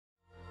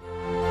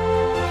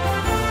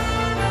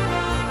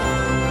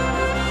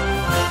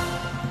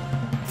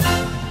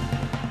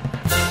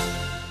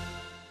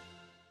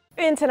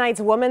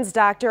tonight's Woman's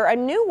Doctor, a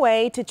new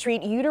way to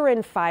treat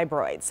uterine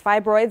fibroids.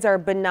 Fibroids are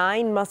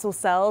benign muscle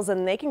cells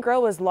and they can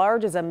grow as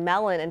large as a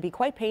melon and be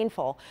quite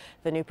painful.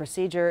 The new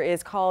procedure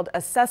is called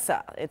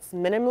Acessa. It's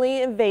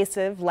minimally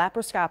invasive,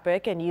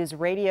 laparoscopic, and use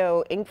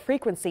radio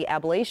frequency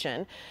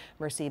ablation.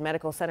 Mercy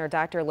Medical Center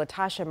Dr.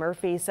 Latasha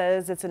Murphy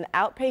says it's an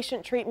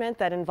outpatient treatment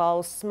that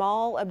involves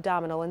small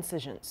abdominal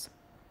incisions.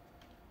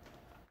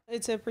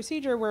 It's a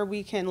procedure where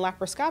we can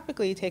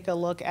laparoscopically take a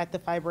look at the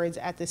fibroids.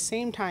 At the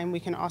same time, we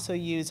can also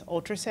use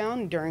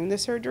ultrasound during the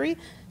surgery,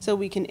 so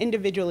we can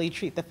individually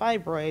treat the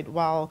fibroid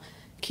while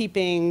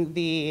keeping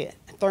the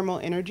thermal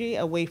energy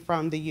away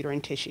from the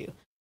uterine tissue.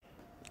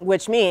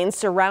 Which means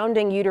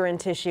surrounding uterine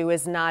tissue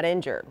is not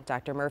injured.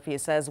 Dr. Murphy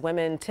says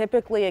women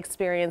typically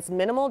experience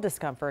minimal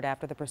discomfort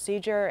after the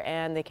procedure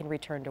and they can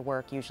return to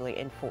work usually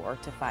in 4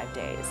 to 5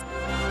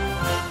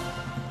 days.